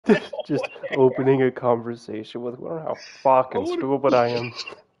Just opening a conversation with wonder how fucking stupid I am.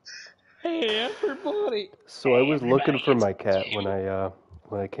 Hey everybody! So I was looking for my cat when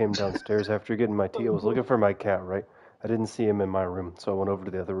I came downstairs after getting my tea. I was looking for my cat, right? I didn't see him in my room, so I went over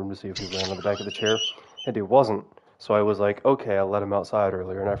to the other room to see if he was laying on the back of the chair, and he wasn't. So I was like, okay, I let him outside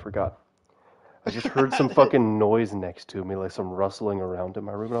earlier, and I forgot. I just heard some fucking noise next to me, like some rustling around in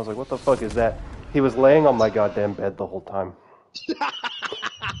my room, and I was like, what the fuck is that? He was laying on my goddamn bed the whole time.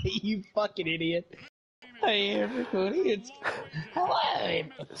 You fucking idiot! Hey everybody, it's hello.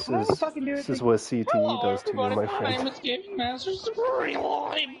 This is what CTE does to you, my My friend. name is Gaming Master Supreme.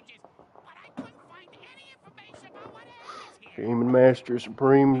 Gaming Master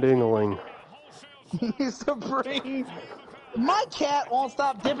Supreme Dingaling. Supreme. My cat won't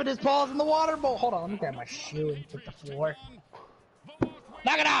stop dipping his paws in the water bowl. Hold on, let me grab my shoe and hit the floor.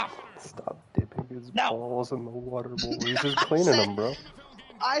 Knock it off! Stop dipping his balls in the water bowl. He's just I cleaning them, bro.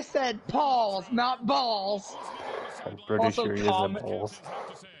 I said paws, not balls. I'm pretty Also, sure he has balls.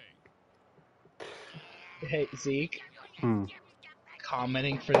 Hey, Zeke. Hmm.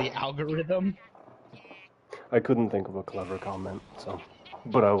 Commenting for the algorithm. I couldn't think of a clever comment, so,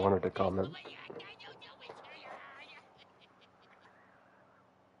 but I wanted to comment.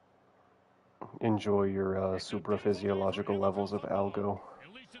 Enjoy your supraphysiological levels of algo.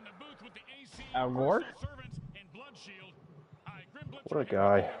 Al Gore? What a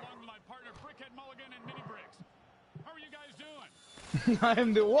guy.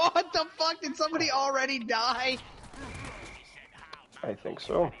 What the fuck? Did somebody already die? I think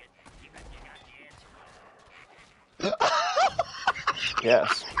so.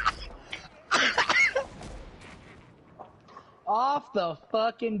 Yes. Off the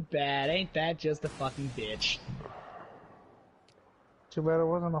fucking bat. Ain't that just a fucking bitch? Too bad it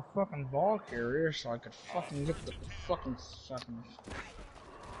wasn't a fucking ball carrier so I could fucking get the fucking fucking...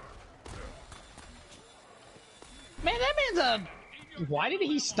 Man, that man's a... Why did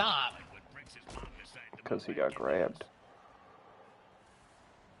he stop? Because he got grabbed.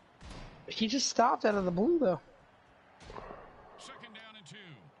 He just stopped out of the blue, though.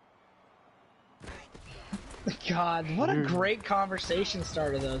 God, what a great conversation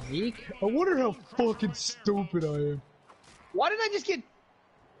starter, though, Zeke. I wonder how fucking stupid I am. Why did I just get...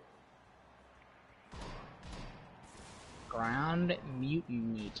 Ground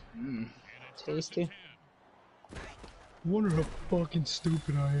mutant meat. Mmm. Tasty. I wonder how fucking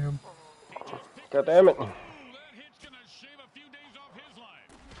stupid I am. God damn it.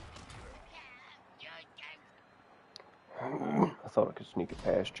 I thought I could sneak it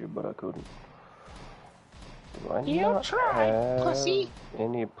past you, but I couldn't. Do I not have pussy.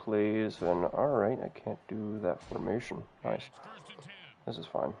 any plays? And alright, I can't do that formation. Nice. This is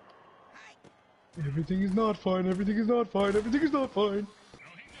fine. Everything is not fine, everything is not fine, everything is not fine.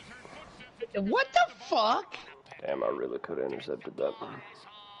 What the fuck? Damn, I really could have intercepted that.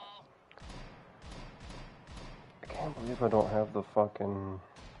 I can't believe I don't have the fucking...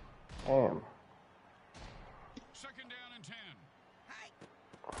 Damn.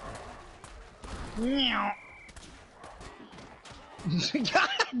 Meow.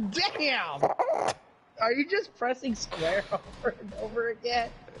 God damn! Are you just pressing square over and over again?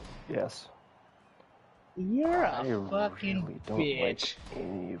 Yes. You're a I fucking really don't bitch. like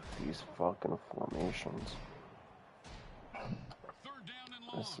any of these fucking formations.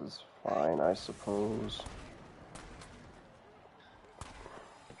 This is fine, I suppose.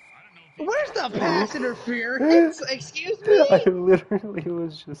 Where's the pass interference? Excuse me? I literally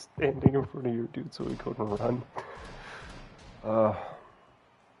was just standing in front of your dude so he couldn't run. Oh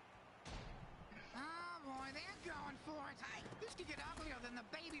boy, they're going for it. This could get uglier than the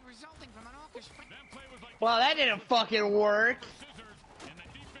baby resulting from an orchestra. Well, that didn't fucking work.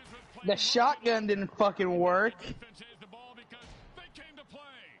 The shotgun didn't fucking work.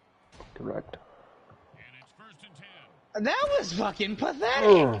 Correct. That was fucking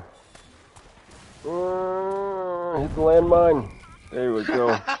pathetic. Hit the landmine. There we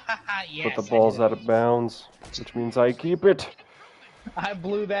go. Yes, Put the balls out of bounds, which means I keep it. I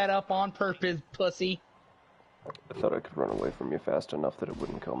blew that up on purpose, pussy. I thought I could run away from you fast enough that it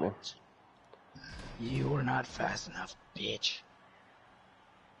wouldn't kill me. You were not fast enough, bitch.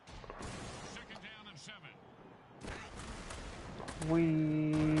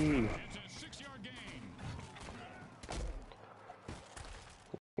 Wee.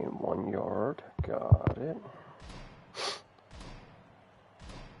 In 1 yard. Got it.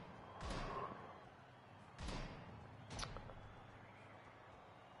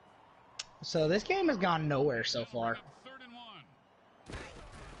 So this game has gone nowhere so far.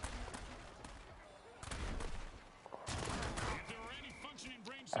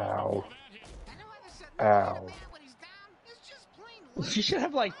 Ow. And whoever said Ow. nothing to man when he's down is just plain You should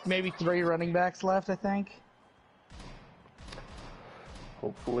have like maybe 3 running backs left, I think.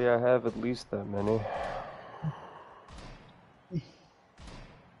 Hopefully I have at least that many.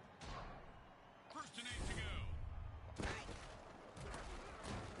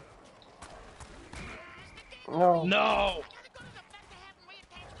 No. No!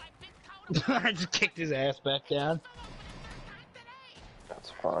 I just kicked his ass back down.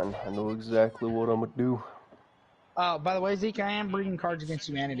 That's fine. I know exactly what I'm gonna do. Oh, by the way, Zeke, I am breeding Cards Against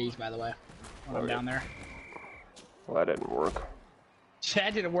Humanities, by the way. When I'm Okay. down there. Well, that didn't work.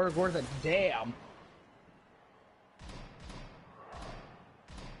 That didn't work worth a damn.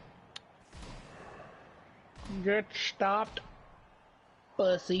 Get stopped,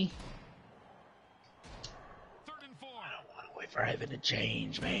 pussy. I don't want to wait for heaven to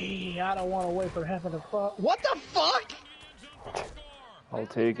change me. I don't want to wait for heaven to fuck. What the fuck? I'll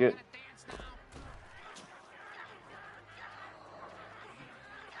take it.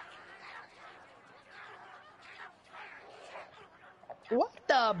 What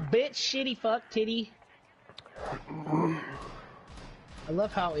the bitch, shitty fuck titty? I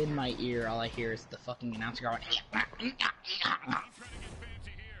love how in my ear all I hear is the fucking announcer going.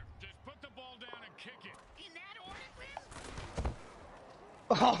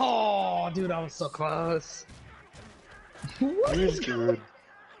 Oh, dude, I was so close. What He's is good.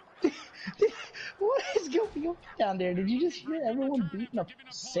 What is going on down there? Did you just hear everyone beating a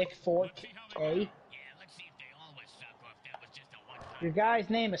sick 4K? Your guy's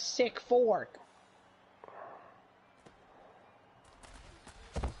name is Sick Fork.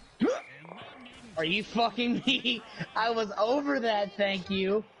 Are you fucking me? I was over that, thank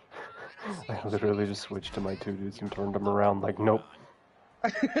you. I literally just switched to my 2 dudes and turned them around like, nope.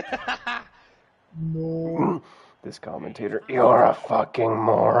 No. This commentator, you're a fucking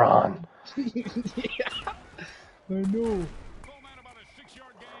moron. Yeah, I know.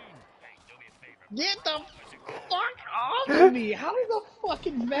 Get the fuck off of me! How did the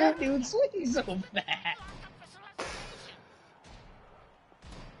fucking fat dude swing so fast?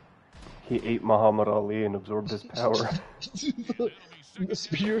 He ate Muhammad Ali and absorbed his power. The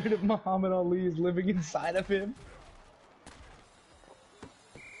spirit of Muhammad Ali is living inside of him.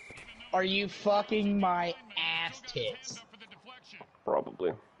 Are you fucking my ass tits?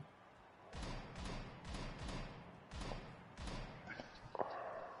 Probably.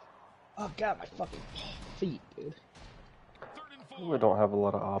 Oh god, my fucking feet, dude. I really don't have a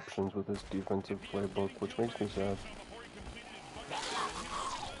lot of options with this defensive playbook, which makes me sad.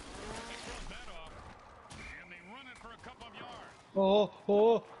 Oh,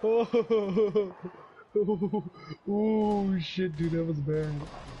 oh, shit, dude, that was bad.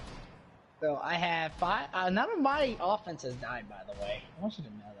 So I have 5. None of my offense has died, by the way. I want you to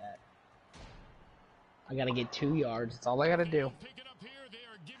know that. I gotta get 2 yards. That's all I gotta do.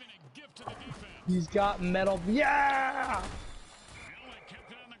 He's got metal. Yeah!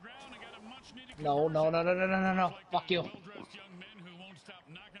 No, no, no, no, no, no, no, no. Fuck you.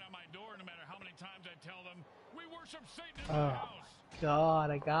 Oh,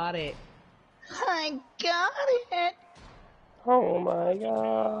 God, I got it. I got it. Oh my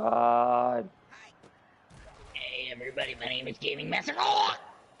god. Hey, everybody, my name is Gaming Master. Oh!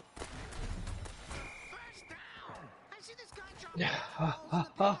 First down. I see this guy dropping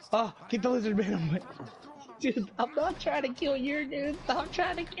Get the lizard man away. Dude, I'm not trying to kill your dude. Stop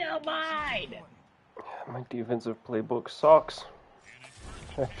trying to kill mine. My defensive playbook sucks.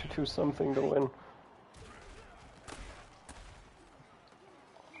 I have to do something to win.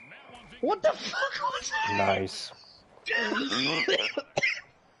 What the fuck was that? Nice.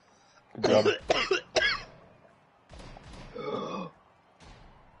 Good job.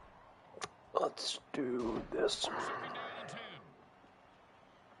 Let's do this.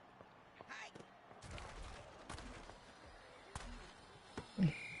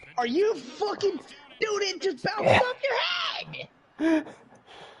 Are you fucking... Dude, it just bounced off your head!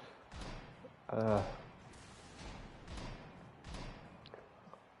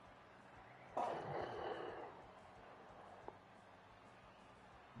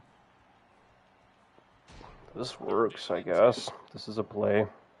 This works, I guess. This is a play. You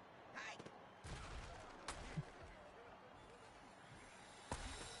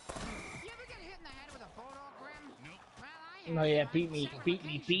ever get hit in the head with a bulldog grim? Nope. Well, I have. No, yeah, beat me.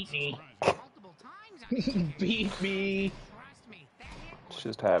 Multiple times. Beat me. Trust me, that hit It's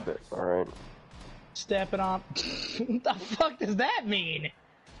just habit, alright? Stepping on... What the fuck does that mean?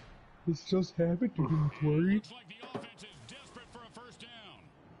 It's just habit, you didn't worry.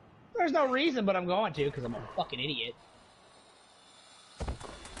 There's no reason, but I'm going to, because I'm a fucking idiot.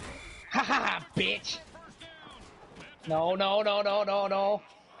 Haha, bitch! No, no, no, no, no, no.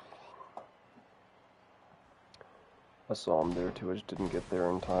 I saw him there too, I just didn't get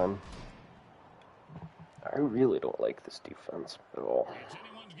there in time. I really don't like this defense at all.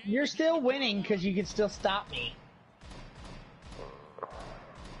 You're still winning because you can still stop me.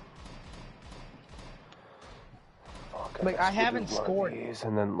 Fuck, Like, I haven't do one of scored. these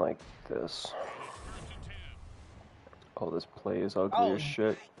and then like this. Oh, this play is ugly Oh. as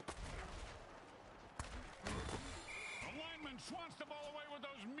shit.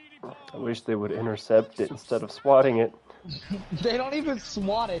 I wish they would intercept it instead of swatting it. They don't even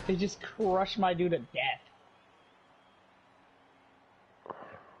swat it, they just crush my dude to death.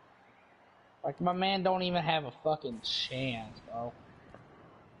 Like, my man don't even have a fucking chance, bro.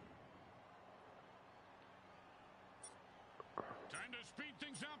 Time to speed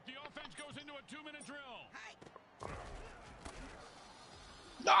things up. The offense goes into a 2-minute drill.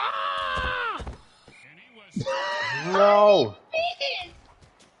 Ah! And he was... No!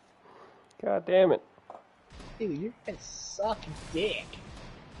 God damn it. Dude, you guys suck dick.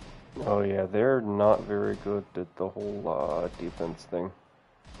 Oh yeah, they're not very good at the whole defense thing.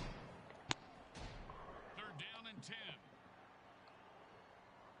 3rd down and 10.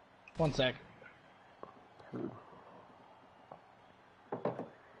 1 sec. Heard.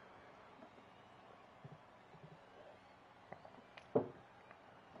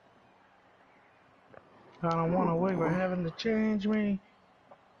 I don't want to wait for having to change me.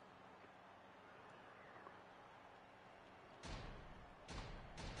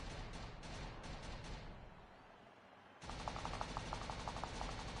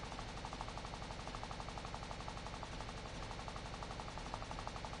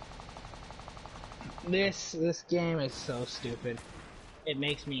 This game is so stupid. It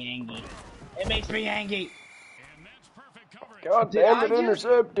makes me angry. It makes me angry. And that's perfect coverage. God Did damn I it, just-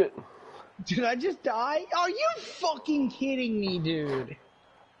 intercept it! Did I just die? Are you fucking kidding me, dude?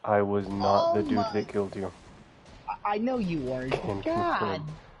 I was not Oh the dude my- that killed you. I know you weren't. Can God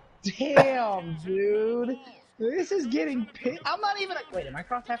confirm. damn, dude. This is getting I'm not even. Wait, am I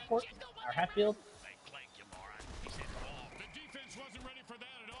across half court or half field? The defense wasn't ready for that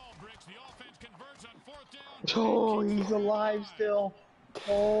at all, Bricks. The offense converts on 4th down. Oh, he's alive still.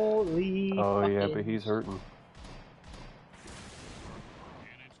 Holy. Oh yeah, fucking- but he's hurting. And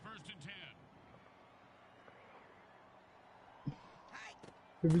it's 1st and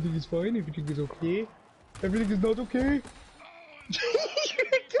 10. Everything is fine. Everything is okay. Everything is not okay.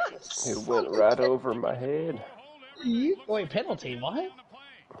 It went right over my head. You, wait, penalty? What?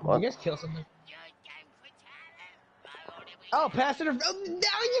 What? You guys kill something? Oh, pass interference. Oh,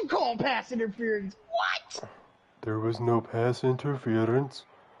 now you call pass interference. What? There was no pass interference.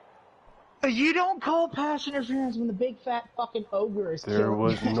 You don't call pass interference when the big fat fucking ogre is There killing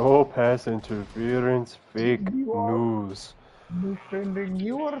was no pass interference. Fake You are- news. Defending,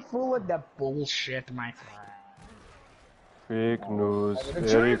 you are full of the bullshit, my friend. Fake news. I'm gonna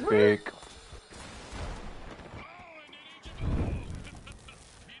Very change me. fake. He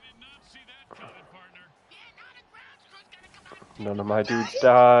did not see that coming, partner. None of my dudes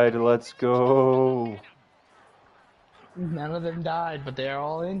died. Let's go. None of them died, but they're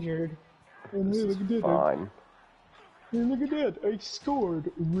all injured. And This is fine. Look at that, I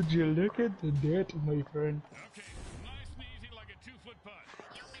scored. Would you look at that, my friend? Okay, nice and easy like a 2-foot putt.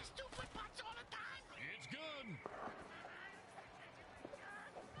 You miss 2-foot putts all the time. It's good.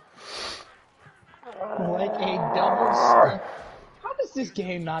 Like a double step. How does this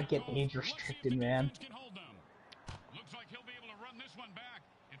game not get age restricted, man? Can hold them. Looks like he'll be able to run this one back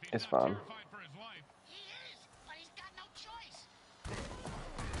if he's It's not fine. terrified for his life. He is, but he's got no choice.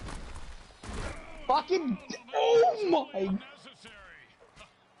 Fucking. Oh my. Necessary.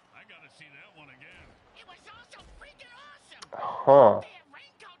 I gotta see that one again. It was also freaking awesome. Huh. They had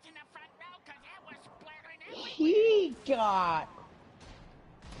raincoats in the front row because it was splattering everywhere. He got.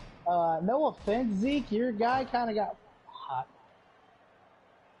 No offense, Zeke, your guy kind of got hot.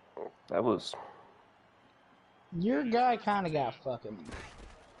 That was. Your guy kind of got fucking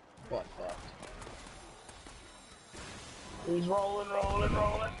butt fucked. He's rolling. The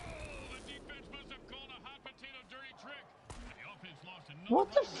defense must have called a hot potato dirty trick. The offense lost another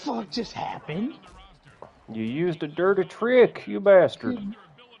What the fuck just happened? on the roster. You used a dirty trick, you bastard.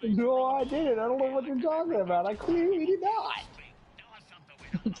 No, I didn't. I don't know what you're talking about. I clearly did not.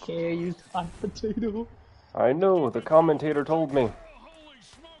 Okay, I used hot potato. I know, the commentator told me. Oh, holy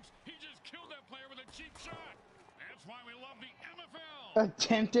smokes! He just killed that player with a cheap shot. That's why we love the MFL.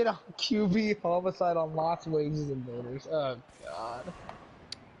 Attempted QB homicide on lost wages and voters. Oh, God.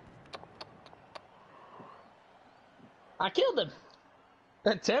 I killed him.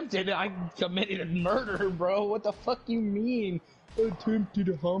 Attempted? I committed a murder, bro. What the fuck you mean?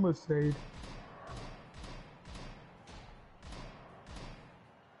 Attempted homicide.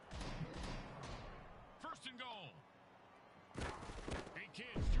 First and goal. Hey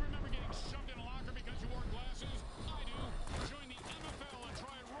kids, do you remember getting shoved in a locker because you wore glasses? I do. Join the NFL and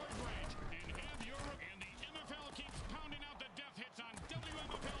try roid rage. And have your and the NFL keeps pounding out the death hits on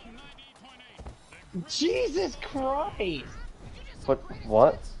WMFL 98.8. Jesus Christ!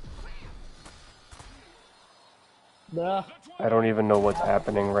 What? Bruh. I don't even know what's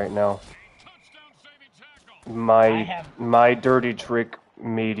happening right now. Touchdown saving tackle. My dirty trick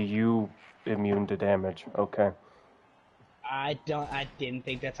made you immune to damage. Okay. I didn't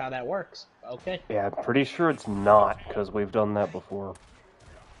think that's how that works. Okay. Yeah, I'm pretty sure it's not, because we've done that before.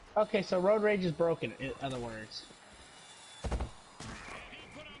 Okay, so road rage is broken, in other words.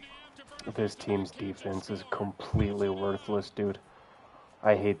 This team's defense is completely worthless, dude.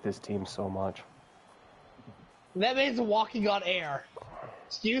 I hate this team so much. That man's walking on air.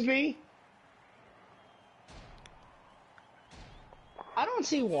 Excuse me? I don't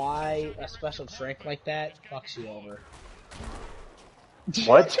see why a special trick like that fucks you over.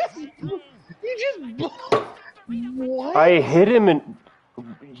 What? You just... What? I hit him and...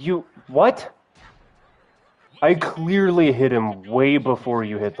 You... What? I clearly hit him way before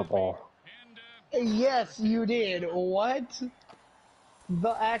you hit the ball. Yes, you did. What?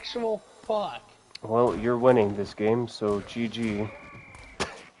 The actual fuck? Well, you're winning this game, so GG.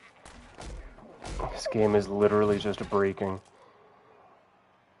 This game is literally just breaking.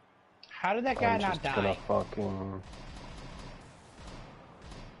 How did that guy I'm not just die? gonna fucking...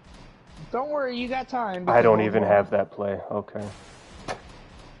 Don't worry, you got time. I don't even have that play. Okay.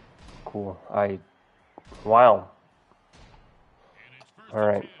 Cool. Wow.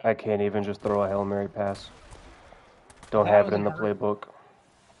 Alright, I can't even just throw a Hail Mary pass. Don't That have was it in a the hurry. playbook.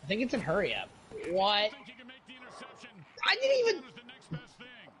 I think it's in hurry up. What? I didn't even...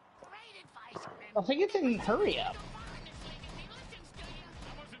 I think it's in hurry up.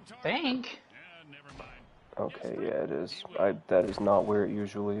 Think. Okay, yeah, it is. That is not where it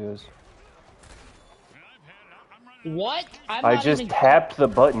usually is. What? I just tapped the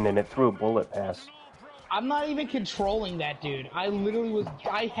button and it threw a bullet pass. I'm not even controlling that dude. I literally was...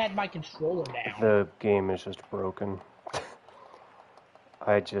 I had my controller down. The game is just broken.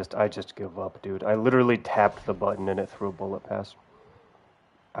 I just give up, dude. I literally tapped the button and it threw a bullet pass.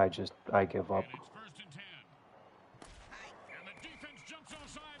 I give up.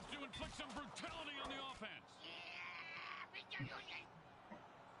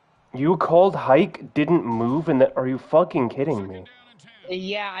 You called hike, didn't move, and are you fucking kidding me?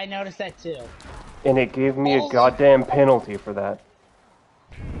 Yeah, I noticed that too. And it gave me a goddamn penalty for that.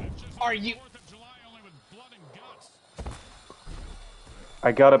 Are you...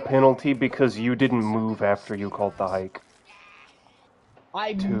 I got a penalty because you didn't move after you called the hike.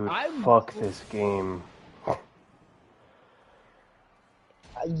 Dude, fuck this game.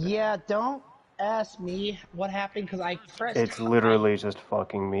 Yeah, don't ask me what happened because I pressed... It's literally just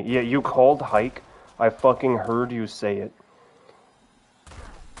fucking me. Yeah, you called hike. I fucking heard you say it.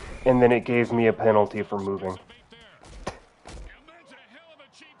 And then it gave me a penalty for moving.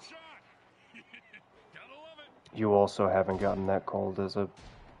 You also haven't gotten that called as a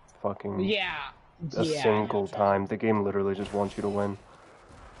fucking... a single time. The game literally just wants you to win.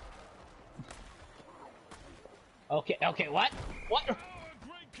 Okay, what? What?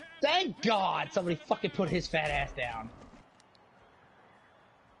 Thank God somebody fucking put his fat ass down.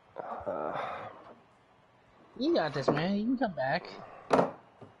 You got this, man. You can come back.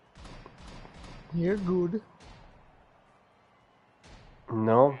 You're good.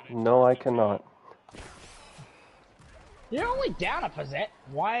 No, I cannot. You're only down a possess.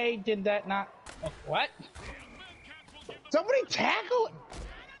 Why did that not... What? Somebody tackle it!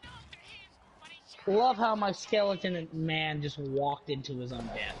 Love how my skeleton man just walked into his own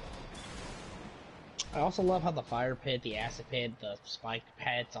death. I also love how the fire pit, the acid pit, the spike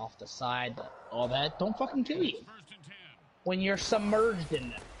pads off the side, all that don't fucking kill you when you're submerged in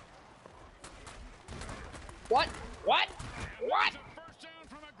them. What? What? What?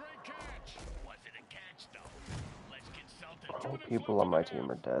 All people on my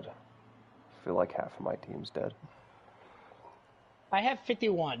team are dead. I feel like half of my team's dead. I have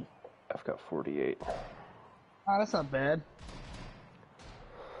 51. I've got 48. Oh, that's not bad.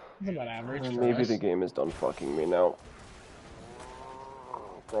 That's about average. Maybe the game is done fucking me now.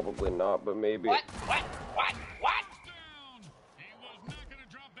 Probably not, but maybe. What?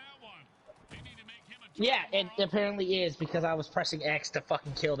 Yeah, it apparently is because I was pressing X to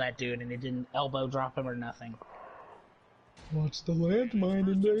fucking kill that dude and it didn't elbow drop him or nothing. Watch the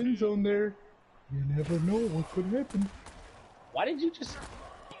landmine in the end zone there. You never know what could happen. Why did you just...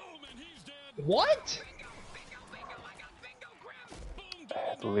 Boom, and he's dead. What?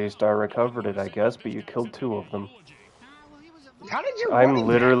 At least I recovered it, I guess, but you killed 2 of them. How did you... I'm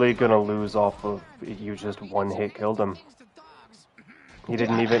literally gonna lose off of you just one-hit killed him.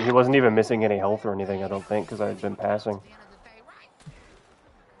 He wasn't even missing any health or anything, I don't think, because I had been passing.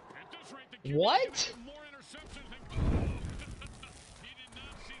 What? More interceptions than... He did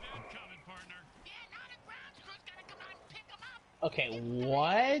not see that coming, partner. Okay,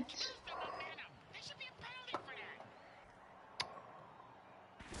 what?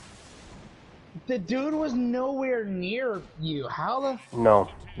 The dude was nowhere near you. How the... No,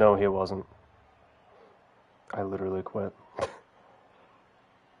 he wasn't. I literally quit.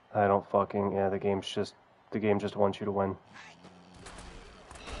 I don't fucking... Yeah, the game just wants you to win.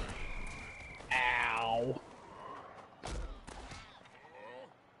 Ow.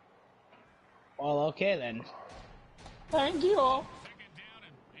 Well, okay then. Thank you. Second down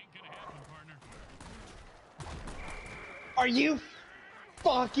and ain't gonna happen, partner. Are you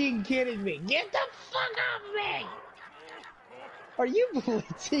fucking kidding me? Get the fuck off me! Are you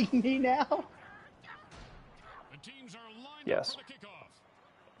blitzing me now? The teams are lined Yes. up for the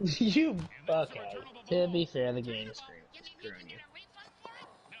kickoff. You... Okay. To be fair, the game is screwing you.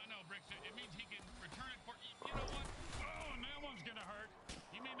 No, Bricks, it means he can return it for... You know what? Oh, and that one's gonna hurt.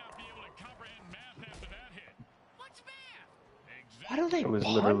 He may not be able to comprehend math after that hit. What's math? Why don't they I was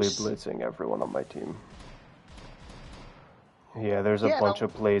punch? literally blitzing everyone on my team. Yeah, there's a bunch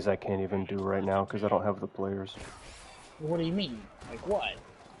of plays I can't even do right now because I don't have the players. What do you mean? Like what?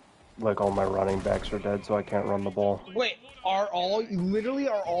 Like, all my running backs are dead, so I can't run the ball. Wait, are all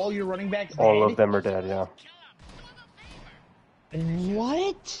your running backs All dead? of them are dead, yeah.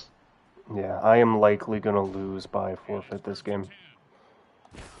 What? Yeah, I am likely gonna lose by forfeit this game.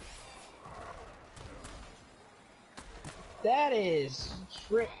 That is...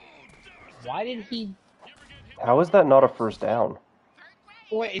 Why did he... How is that not a first down?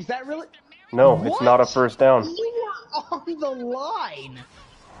 Wait, is that really... No, What? it's not a first down. You were on the line!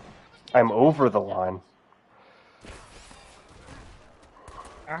 I'm over the line.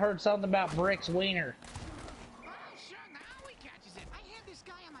 I heard something about Brick's wiener.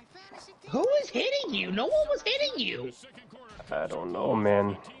 Who was hitting you? No one was hitting you! I don't know,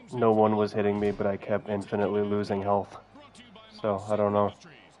 man. No one was hitting me, but I kept infinitely losing health. So, I don't know.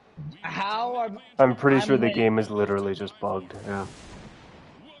 How I'm pretty sure the game is literally just bugged, yeah.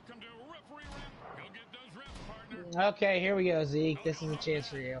 Okay, here we go, Zeke. This is a chance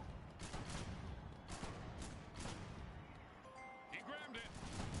for you. He grabbed it.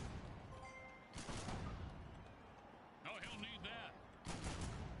 Oh, he'll need that.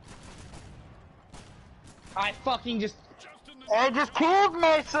 I fucking just... Just in the... I just killed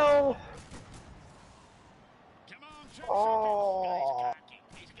myself! Come on, Oh.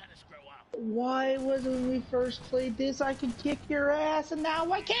 Why was when we first played this I could kick your ass and now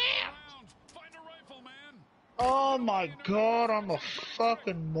I can't? Find a rifle, man. Oh my god, I'm a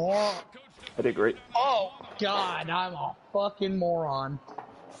fucking moron. I did great. Oh god, I'm a fucking moron.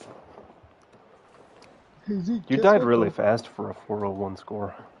 You died really fast for a 401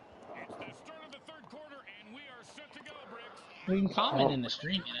 score. It's the start of the third quarter, and we are set to go, Bricks. We can comment in the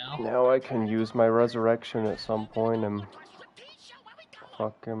stream, you know. Now I can use my resurrection at some point and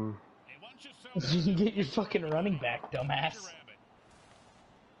fuck him. Hey, why don't you sell You can get your fucking running back, dumbass. rabbit?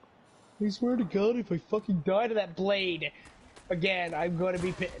 I swear to God, if I fucking die to that blade again, I'm gonna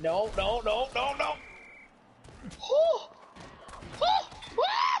be No. Oh!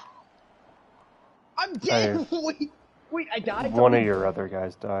 I'm dead! Wait, I died? One of your other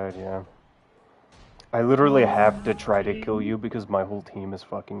guys died, yeah. I literally have to try to kill you because my whole team is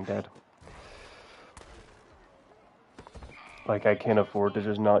fucking dead. Like, I can't afford to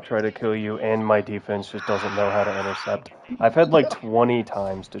just not try to kill you, and my defense just doesn't know how to intercept. I've had like 20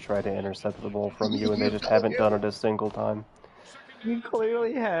 times to try to intercept the ball from you, and they just haven't done it a single time. You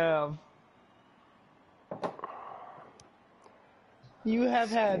clearly have. You have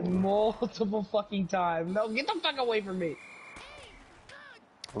had multiple fucking times. No, get the fuck away from me.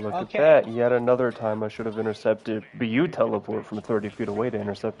 Look Okay. at that, yet another time I should have intercepted, but you teleport from 30 feet away to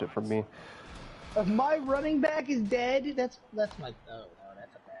intercept it from me. If my running back is dead, that's my... Oh, no,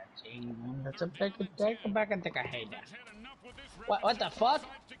 that's a bad team. That's a big... Take it back and take a hate that. Had enough with this What the fuck?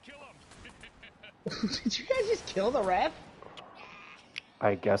 to kill him. Did you guys just kill the ref?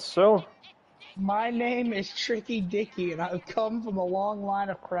 I guess so. My name is Tricky Dicky, and I've come from a long line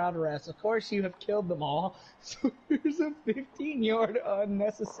of crowd refs. Of course, you have killed them all. So here's a 15-yard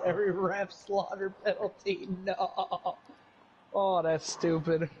unnecessary ref slaughter penalty. No. Oh, that's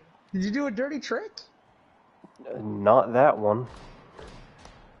stupid. Did you do a dirty trick? Not that one.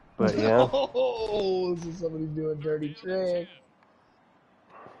 But yeah. Oh, this is somebody doing dirty trick.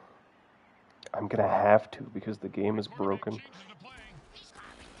 I'm gonna have to because the game is broken. He's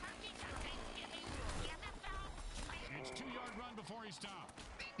calling turkey. You mean the NFL? It's 2-yard run before he stopped.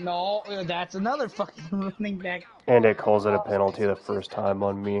 No, that's another fucking running back. And it calls it a penalty the first time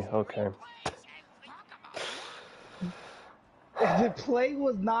on me. Okay. The play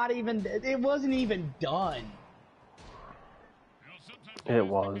was not even. It wasn't even done. It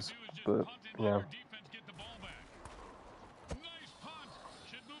was, but yeah. Defense get the ball back. Nice punt.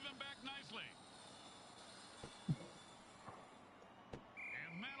 Should move them back nicely.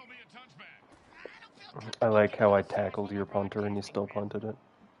 And that'll be a touchback. I like how I tackled your punter and you still punted it.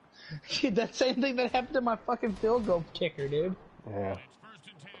 That same thing that happened to my fucking field goal kicker, dude. Yeah. It's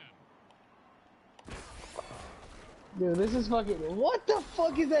 1st and 10. Dude, this is fucking. What the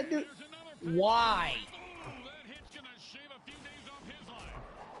fuck is that, dude? Why? That hit's gonna shave a few days off his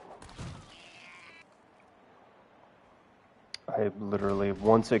life. I literally,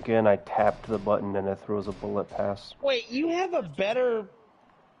 once again, I tapped the button and it throws a bullet pass. Wait, you have a better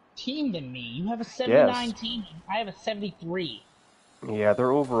team than me. You have a 79 Yes. team. I have a 73. Yeah, their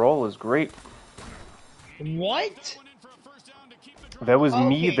overall is great. What? Going in for a first down to keep the drive. That was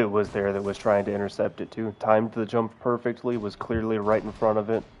me Okay. that was there that was trying to intercept it too. Timed the jump perfectly, was clearly right in front of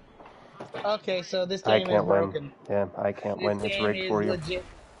it. Okay, so this I game is can't win. broken. Yeah, I can't This win. It's game rigged is for you. legit.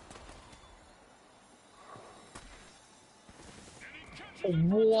 What?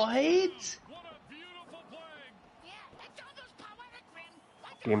 What a beautiful play. Yeah, that's all those poetic grin.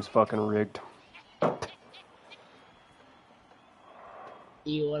 What Game's fucking rigged.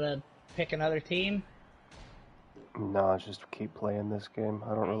 You wanna pick another team? No, just keep playing this game.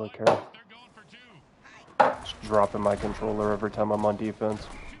 I don't really care. They're going for 2. Just dropping my controller every time I'm on defense.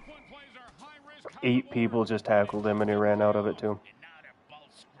 2-point plays are high risk. 8 people just tackled him and he ran out of it too.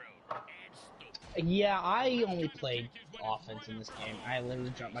 Yeah, I only played offense in this game. I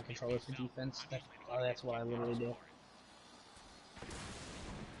literally dropped my controller for defense. That's what I literally do.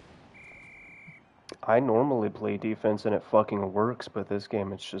 I normally play defense and it fucking works, but this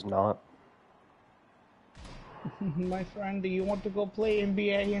game it's just not. My friend, do you want to go play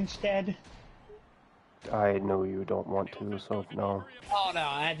NBA instead? I know you don't want to, so no. Oh no,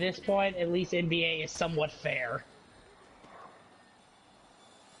 at this point, at least NBA is somewhat fair.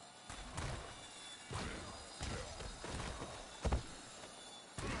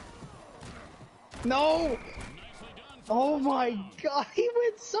 No! Oh my god, he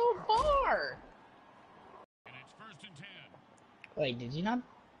went so far! And it's 1st and 10. Wait,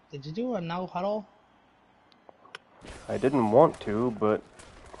 did you do a no huddle? I didn't want to, but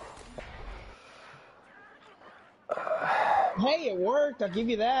Hey, it worked, I'll give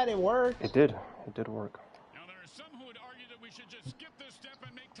you that, it worked. it did. It did work. Now there are some who would argue that we should just skip this step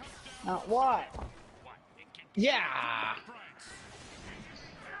and make touchdowns. Now, what? What? It can Yeah! strikes.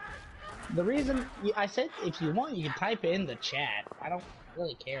 The reason, I said if you want, you can type in the chat. I don't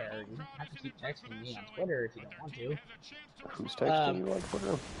really care. You don't have to keep texting me on Twitter if you don't want to. Has a chance to Who's texting Um, you on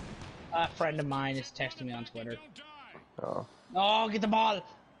Twitter? A friend of mine is texting me on Twitter. don't die. Oh. Oh, get the ball!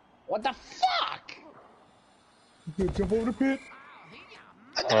 What the fuck? Good jump over the pit.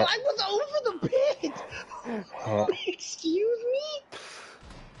 I was over the pit! Excuse me?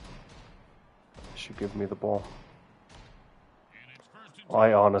 Should give me the ball. And it's 1st and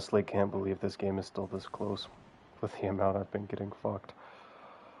I honestly can't believe this game is still this close with the amount I've been getting fucked.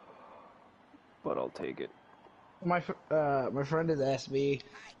 But I'll take it. My friend has asked me,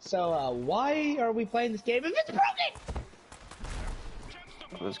 so, why are we playing this game if it's broken?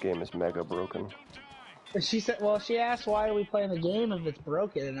 This game is mega broken. She said, well, she asked why are we playing the game if it's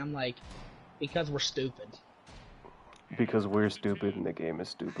broken, and I'm like, because we're stupid. Because we're stupid and the game is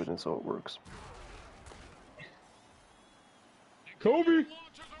stupid and so it works. Kobe. launches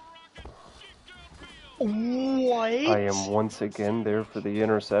a rocket deep downfield. What? I am once again there for the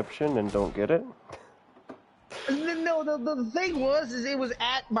interception and don't get it. No, the thing was, is it was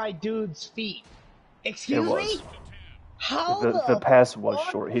at my dude's feet. Excuse It me? was. How The pass was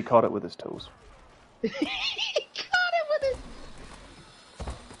fuck? short. He caught it with his toes. He caught it with his...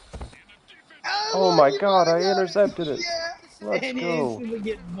 Oh my look, god, I got intercepted it. Yeah. Let's and go. instantly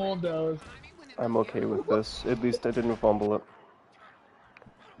get bulldozed. I'm okay with this. At least I didn't fumble it.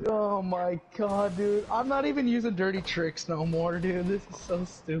 Oh my god, dude. I'm not even using dirty tricks no more, dude. This is so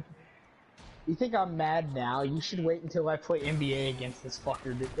stupid. You think I'm mad now? You should wait until I play NBA against this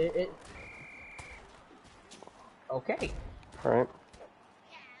fucker, dude. Okay. Alright.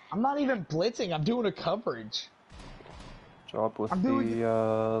 I'm not even blitzing, I'm doing a coverage. job with I'm doing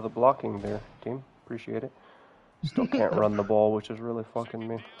the blocking there, team. Appreciate it. Still can't run the ball, which is really fucking me.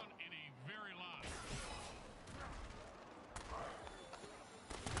 Down in a very lot.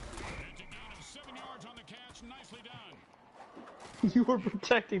 That's a gain of 7 yards on the catch. Nicely done. You were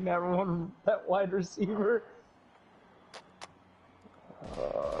protecting that wide receiver.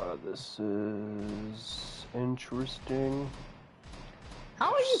 This is interesting.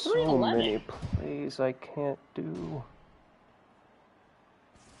 How are you 3 So 11? many plays I can't do.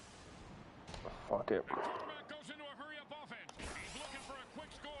 Fuck it. Quarterback goes into a hurry-up offense. He's looking for a quick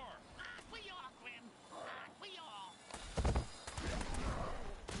score. We all, Grim. We all.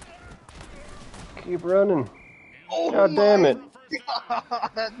 Keep running. Oh God damn it. God.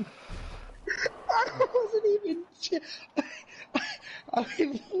 I wasn't even. I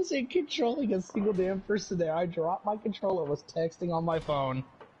wasn't controlling a single damn person there. I dropped my controller, was texting on my phone.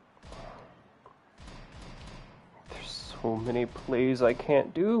 There's so many plays I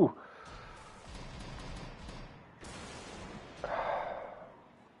can't do.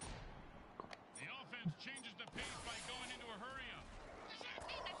 The offense changes the pace by going into a hurry-up. Does that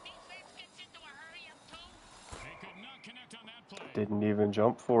mean the defense gets into a hurry-up too? They could not connect on that play. Didn't even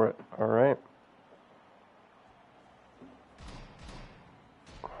jump for it. Alright.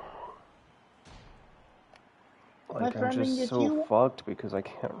 Like, I'm friend didn't just get so you- fucked because I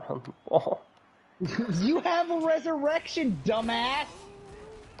can't run the ball. You have a resurrection, dumbass!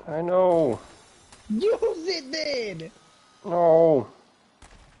 I know. Use it then! No.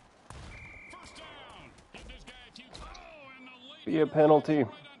 First down. Give this guy a few. Oh, and the late Be a penalty. right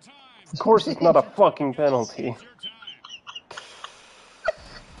on time. Of course it's not a fucking penalty. Your time.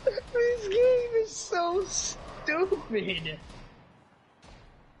 This game is so stupid!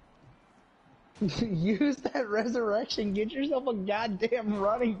 Use that resurrection, get yourself a goddamn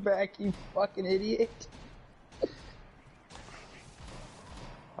running back, you fucking idiot.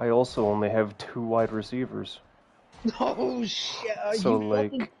 I also only have 2 wide receivers. Oh shit! So you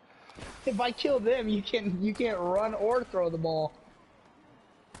like, fucking- if I kill them, you can't run or throw the ball.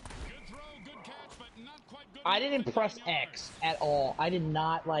 Good throw, good catch, but not quite good I enough didn't for press 9 yards. X at all. I did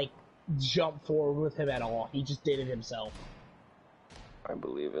not like jump forward with him at all. He just did it himself. I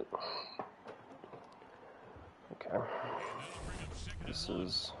believe it. Okay. This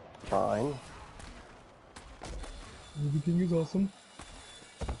is fine. Everything is awesome.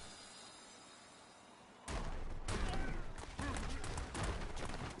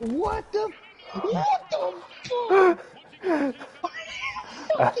 What the fuck? Are you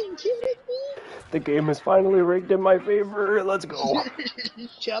fucking kidding The game is finally rigged in my favor. Let's go. me?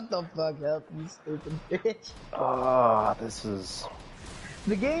 Shut the fuck up, you stupid bitch. Ah, this is.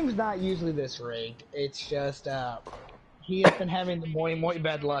 The game's not usually this rigged. It's just, he has been having the moi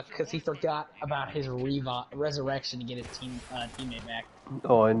bad luck because he forgot about his resurrection to get his teammate back.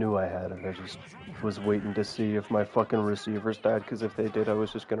 Oh, I knew I had it. I just was waiting to see if my fucking receivers died, because if they did, I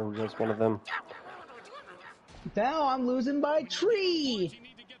was just gonna res one of them. Now I'm losing by tree! You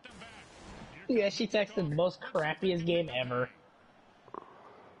need to get them back. Yeah, she texted the most crappiest game ever.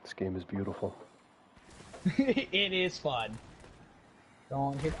 This game is beautiful. It is fun.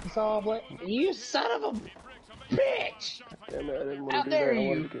 Don't hit the saw blade. You son of a bitch! Damn it, I didn't want How to do that. dare I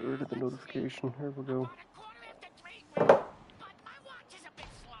wanted you. to get rid of the notification. Here we go. About a 3:15, but my watch is a bit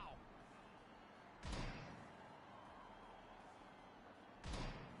slow.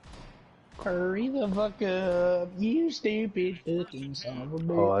 Hurry the fuck up, you stupid fucking son of a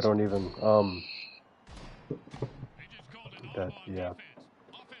bitch. Oh, I don't even, They just called an That- all-ball yeah. defense.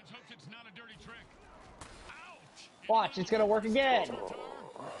 Offense hopes it's not a dirty trick. Ouch! Watch, it's gonna work again. Oh, and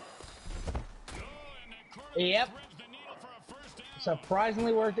the quarterback Yep. threads the needle for a first down.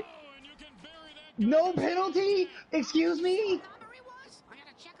 Surprisingly worked it. Oh, and you can bury that. No penalty? Excuse me? Number he was? I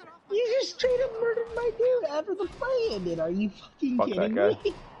gotta check it off. You just straight up murdered my dude after the play ended. Are you fucking Fuck that kidding guy.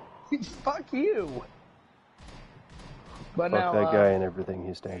 me? Fuck you. But fuck now, that guy and everything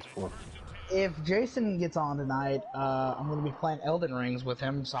he stands for. if Jason gets on tonight, I'm gonna be playing Elden Rings with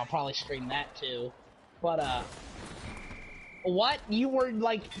him, so I'll probably stream that too. But what? You were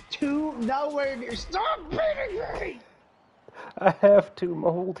like nowhere near. Stop beating me! I have to. My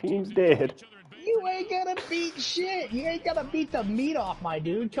whole team's dead. You ain't gonna beat shit. You ain't gonna beat the meat off my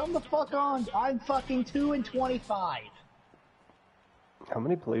dude. Come the fuck on. I'm fucking 2-25. How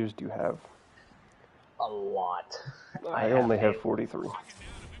many players do you have? A lot. I only have 43. Down, and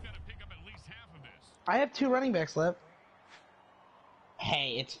we've got to pick up at least half of this. I have 2 running backs left.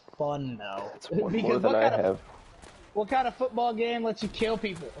 Hey, it's fun though. That's one more Because than what I kind of- have. What kind of football game lets you kill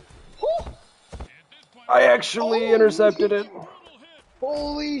people? Whew! At this point, I actually Oh, intercepted it. brutal hit.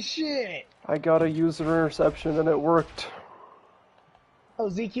 Holy shit! I got a user interception and it worked. Oh,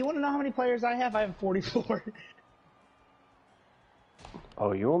 Zeke, you want to know how many players I have? I have 44.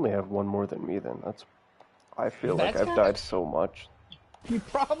 Oh, you only have one more than me then. I feel like That's I've kinda- died so much. You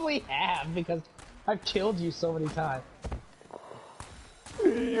probably have, because I've killed you so many times. Oh.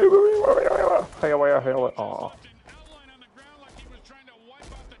 Left an outline on the ground like he was trying to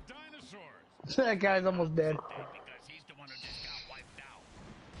wipe out the dinosaurs. That guy's almost dead. Because he's the one who just got wiped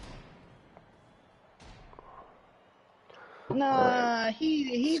out. Nah,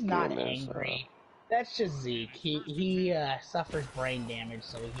 he's This not game is, angry. That's just Zeke. He suffers brain damage,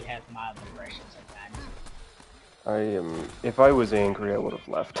 so he has mild depression sometimes. If I was angry, I would have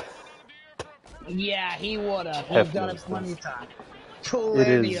left. Yeah, he would've. He's Have done no it plenty of sense. times.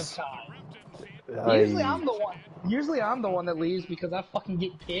 Plenty of is- time. I, Usually I'm the one. Usually I'm the one that leaves because I fucking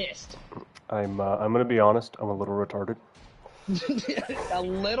get pissed. I'm gonna be honest. I'm a little retarded, A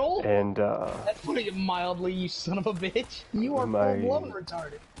little? and That's putting it mildly, you son of a bitch. You are My- full-blown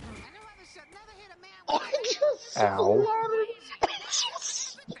retarded. I never hit a man Oh, with I just Ow.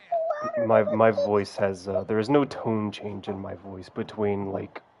 splattered. my voice has there is no tone change in my voice between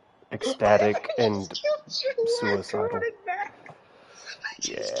like ecstatic and suicidal.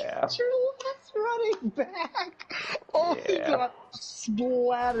 Yeah. Your legs running back. Oh, he Yeah. got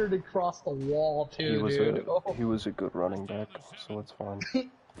splattered across the wall too, dude. Oh, He was a good running back, so it's fine.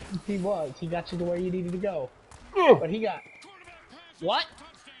 he was. He got you to where you needed to go. Yeah. But he got. What?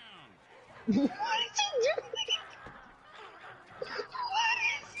 Touchdown. What did you do?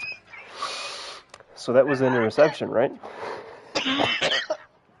 So that was an interception, right?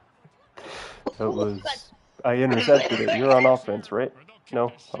 So it was. I intercepted it. You're on offense, right?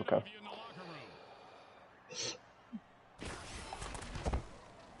 No? Okay.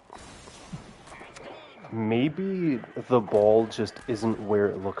 Maybe the ball just isn't where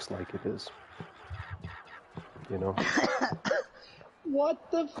it looks like it is. You know? What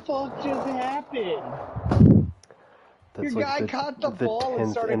the fuck just happened? That's Your like guy caught the ball and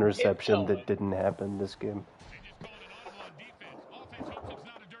 10th started interception tiptoeing. that didn't happen this game.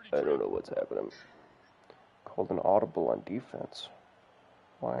 I don't know what's happening. Called an audible on defense.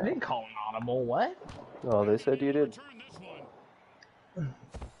 Wow. I didn't call an audible. What? Oh, they said you did.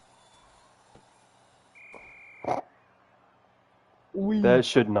 That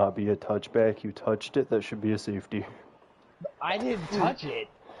should not be a touchback. You touched it. That should be a safety. I didn't touch it.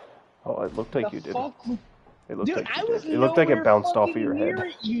 Oh, it looked like The you did. fuck? It looked Dude, like I you was did. It looked like it nowhere bounced off of fucking your near head.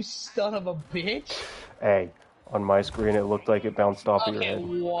 it, you son of a bitch. Hey, on my screen it looked like it bounced off of your Okay, head.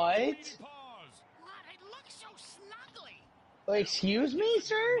 what? What? It looks so snuggly. Excuse me,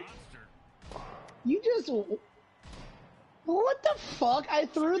 sir? You just... What the fuck? I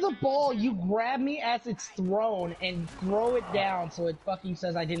threw the ball, you grab me as it's thrown and throw it down so it fucking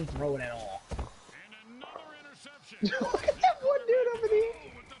says I didn't throw it at all. And another interception. Look at that one dude over there.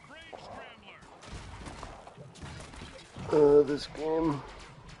 With the brain scrambler. This game.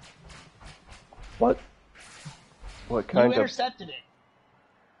 What? What You kind of... intercepted it.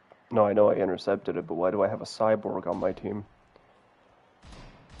 No, I know I intercepted it, but why do I have a cyborg on my team?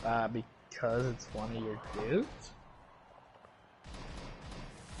 Because it's one of your dudes?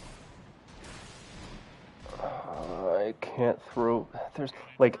 I can't throw... There's...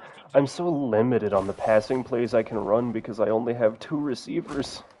 Like, I'm so limited on the passing plays I can run because I only have 2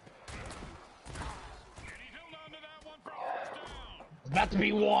 receivers. And he held on to that one for first down. It's about to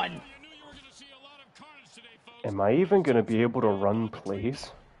be one. You knew you were going to see a lot of carnage today, folks. Am I even going to be able to run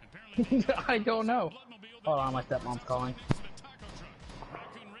plays? I don't know. Hold on, my stepmom's calling. The taco truck.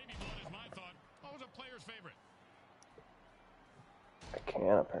 Raccoon Raby Blood is my thought. What was a player's favorite? I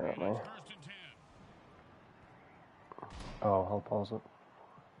can, apparently. First and 10. Oh, I'll pause it.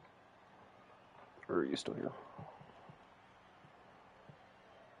 Or are you still here?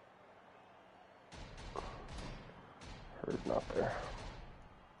 Heard not there.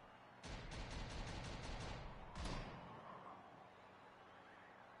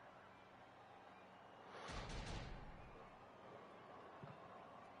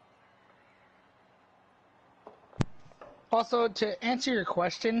 Also, to answer your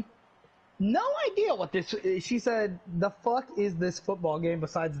question, no idea what this. She said, "The fuck is this football game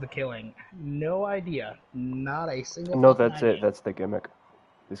besides the killing?" No idea. Not a single. No, fucking that's idea. it. That's the gimmick.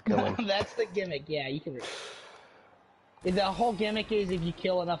 Is killing. That's the gimmick. Yeah, you can. The whole gimmick is if you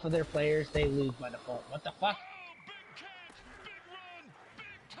kill enough of their players, they lose by default. What the fuck? Oh, big catch, big run, big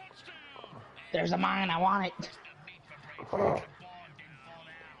touchdown. There's a mine. I want it.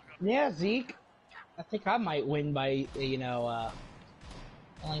 Yeah, Zeke. I think I might win by killing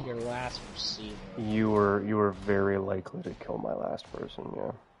your last receiver. You were very likely to kill my last person,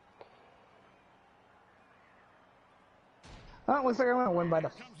 yeah. Oh, looks like I'm gonna win by the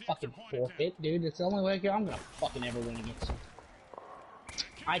fucking forfeit, dude. It's the only way I'm gonna fucking ever win against you.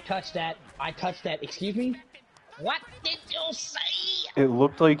 I touched that. Excuse me? What did you say? It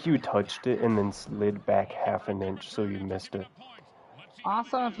looked like you touched it and then slid back half an inch, so you missed it.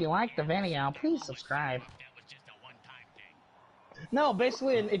 Also, if you like the video, please subscribe. No,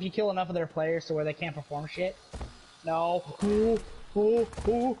 basically, if you kill enough of their players to where they can't perform shit. No.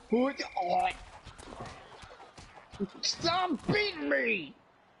 Stop beating me!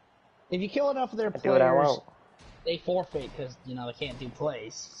 If you kill enough of their players, they forfeit because, you know, they can't do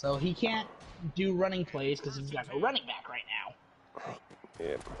plays. So he can't do running plays because he's got no running back right now.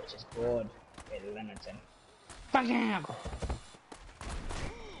 Yeah. Which is good. Okay, the limits him. Fuck him!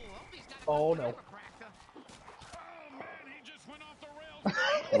 Oh no.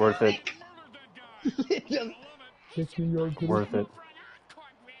 Worth it. 15 yard penalty. Worth it.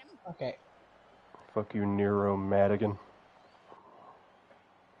 Okay. Fuck you, Nero Madigan.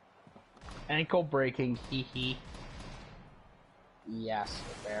 Ankle breaking, hee hee. Yes,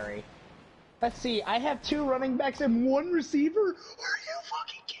 very. Let's see, I have 2 running backs and 1 receiver? Are you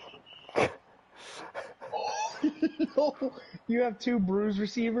fucking kidding me? Oh, no. You have 2 bruised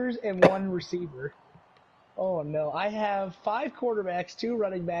receivers and 1 receiver. Oh no, I have 5 quarterbacks, 2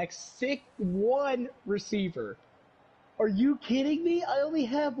 running backs, 1 receiver. Are you kidding me? I only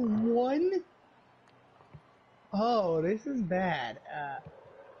have 1? Oh, this is bad. And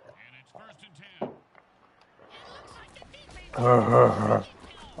it's 1st and 10.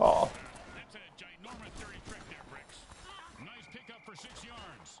 Oh. That's a ginormous dirty trick there, Bricks. Nice pickup for 6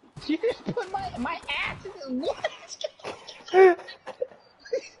 yards. You just put my ass in his what?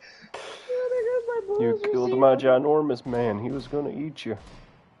 You killed my ginormous man. He was gonna eat you.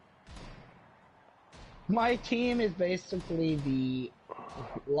 My team is basically the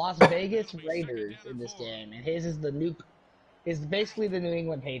Las Vegas Raiders in this game, and his is the basically the New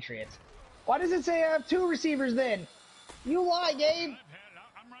England Patriots. Why does it say I have 2 receivers then? You lie, Gabe.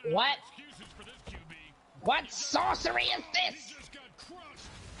 What? For this QB. What sorcery is this? Just got crushed.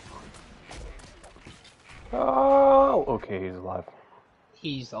 Oh, okay, he's alive.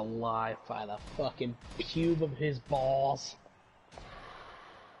 He's alive by the fucking pube of his balls.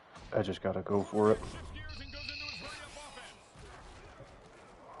 I just gotta go for it. Gears and goes into his hurry-up offense.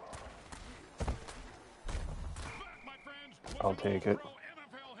 Back, my friends, with I'll an take it. all-pro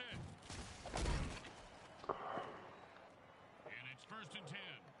NFL hit. And it's 1st and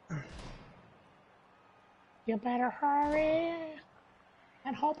 10. You better hurry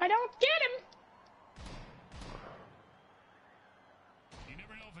and hope I don't get him. You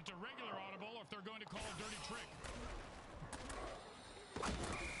never know if it's a regular audible or if they're going to call a dirty trick.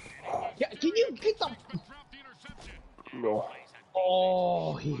 Yeah, can you get the... Drop the interception. No.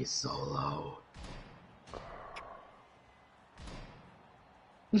 Oh, he's so low.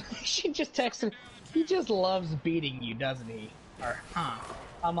 She just texted, he just loves beating you, doesn't he? Or, huh?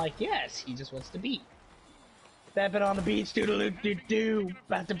 I'm like, yes, he just wants to beat. Stepping on the beach, doodle-doo-doo-doo.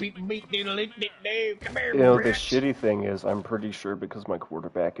 About to beat doodle-doo-doo-doo. Come here, You know, the bitch. shitty thing is, I'm pretty sure because my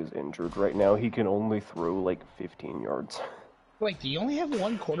quarterback is injured right now, he can only throw like 15 yards. Wait, do you only have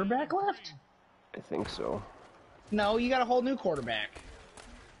 1 quarterback left? I think so. No, you got a whole new quarterback.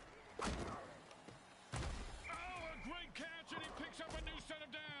 Oh, a great catch, and he picks up a new set of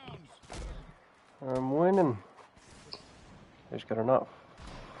downs. I'm winning. I just gotta not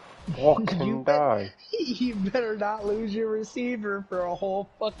fucking die. You better not lose your receiver for a whole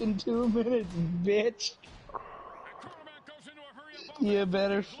fucking 2 minutes, bitch. The quarterback goes into a hurry-up offense. You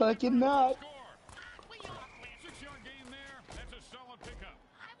better fucking not. Score. 6-yard gain there. That's a solid pickup.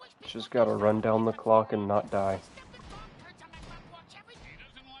 Just gotta run down the clock and not die. He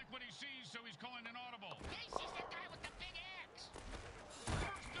doesn't like what he sees, so he's calling an audible.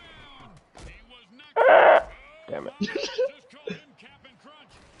 First down. He was not. Damn it. Just called him Captain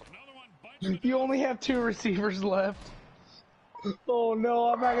Crunch. Another one bites. You only have 2 receivers left. Oh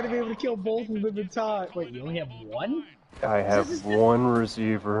no, I'm not gonna be able to kill both of them in time. Wait, you only have 1? I have 1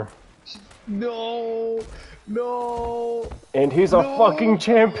 receiver. No, no. And he's a No. fucking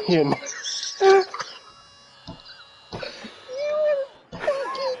champion. You are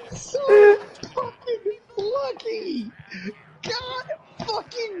fucking so fucking lucky. God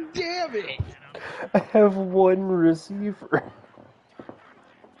fucking damn it. I have 1 receiver.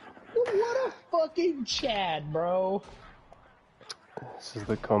 What a fucking Chad, bro. This is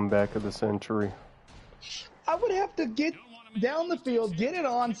the comeback of the century. I would have to get down the field, get it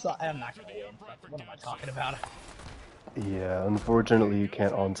onside. I'm not gonna win. What am I talking about? Yeah, unfortunately you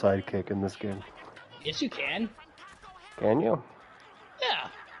can't onside kick in this game. Yes, you can. Can you? Yeah,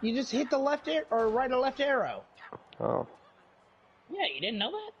 you just hit the left or right or left arrow. Oh. Yeah, you didn't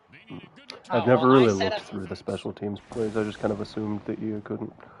know that? They need a good return. I've Oh, never well, I really set looked through the special teams plays. I just kind of assumed that you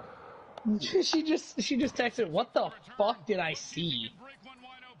couldn't. she just texted, what the fuck did I see? Break one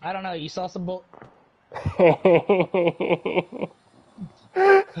wide open. I don't know, you saw some bull... no!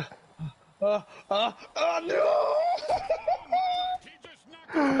 He just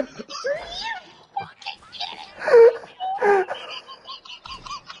knocked it.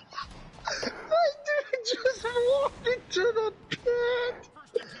 My dude just walked into the pit!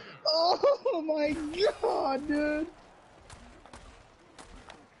 First and 2. Oh my god, dude! And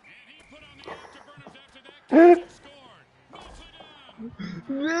he put on the afterburners after that. He scored. Nicely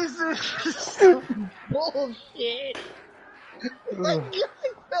done. This is some bullshit! The guy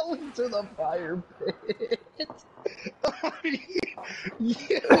fell into the fire pit! Are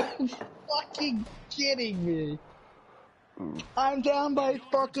you fucking kidding me? I'm down by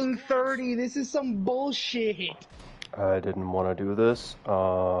fucking 30. This is some bullshit. I didn't want to do this. And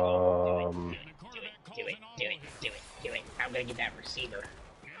the quarterback calls Do it, an do it, audible hit. do it, do it. I'm gonna get that receiver.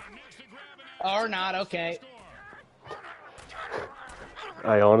 And he makes the grab and Or not, okay. score.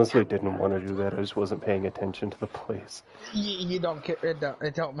 I honestly didn't want to do that. I just wasn't paying attention to the plays. You don't care. It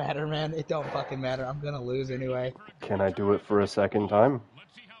don't matter, man. It don't fucking matter. I'm gonna lose anyway. Can I do it for a second time?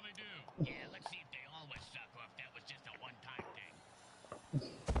 Let's see how they do. Yeah, let's see if they always suck or if that was just a one-time thing.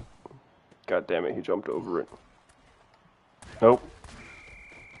 God damn it, he jumped over it. Nope.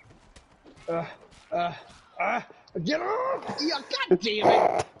 Get off! Yeah, god damn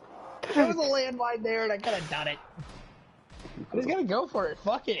it! There was a landmine there, and I could have done it. I was gonna go for it.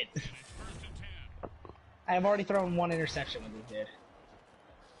 Fuck it. It's first and 10. I have already thrown one interception when we did.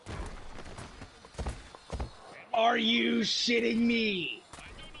 Are you shitting me? I don't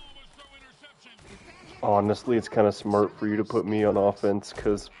always throw interceptions. Honestly, it's kind of smart for you to put me on offense,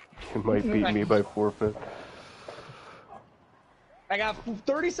 because you might beat me by forfeit. I got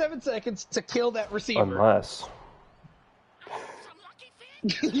 37 seconds to kill that receiver. Unless.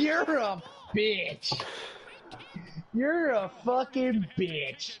 You're a bitch. You're a fucking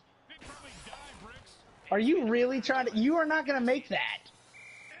bitch. They probably die, Bricks. Are you really trying to? You are not gonna make that.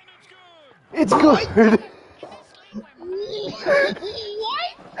 And it's good. It's good!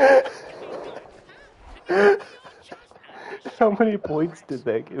 What? How many points did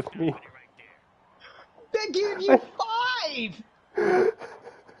that give me? That gave you 5!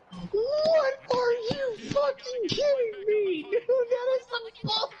 What are you fucking kidding me? Dude, that is some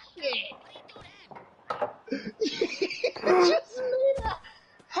bullshit! You just made a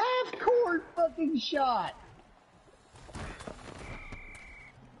half-court fucking shot!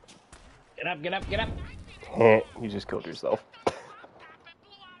 Get up, get up, get up! You just killed yourself.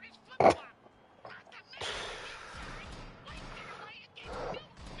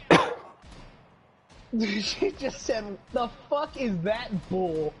 She just said, the fuck is that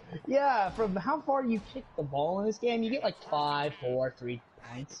bull? Yeah, from how far you kick the ball in this game, you get like 5, 4, 3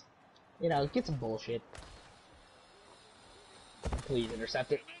 points. You know, get some bullshit. Please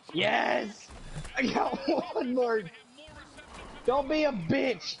intercept it. Yes! I got one more. Don't be a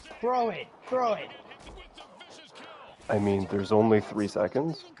bitch. Throw it. Throw it. I mean, there's only 3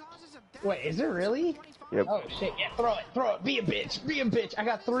 seconds. Wait, is it really? Yep. Oh shit, yeah, throw it, throw it. Be a bitch, be a bitch. I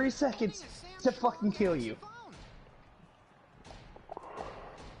got 3 seconds to fucking kill you.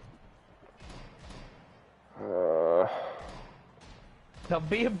 Now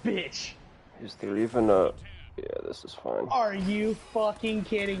be a bitch. Is there even a... Yeah, this is fine. Are you fucking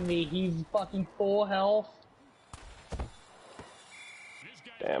kidding me? He's fucking full health. This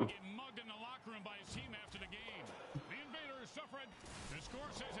guy's Damn. getting mugged in the locker room by his team after the game. The Invaders suffered. The score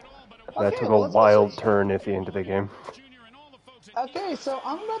says it all, but it That Okay, took well, a let's wild also- turn at the end of the game. Junior and all the folks at Okay, so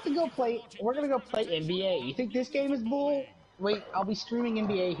I'm about to go play. We're gonna go play NBA. You think this game is bull? Wait, I'll be streaming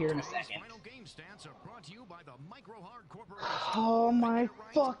NBA here in a second. Final game stats are brought to you by the Micro Hard Corporation. Oh my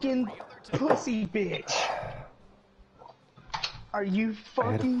fucking pussy bitch. Are you I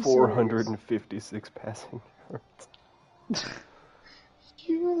fucking had 456 passing yards. serious?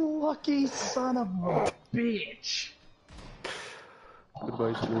 You lucky son of a bitch.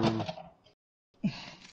 Goodbye, stream.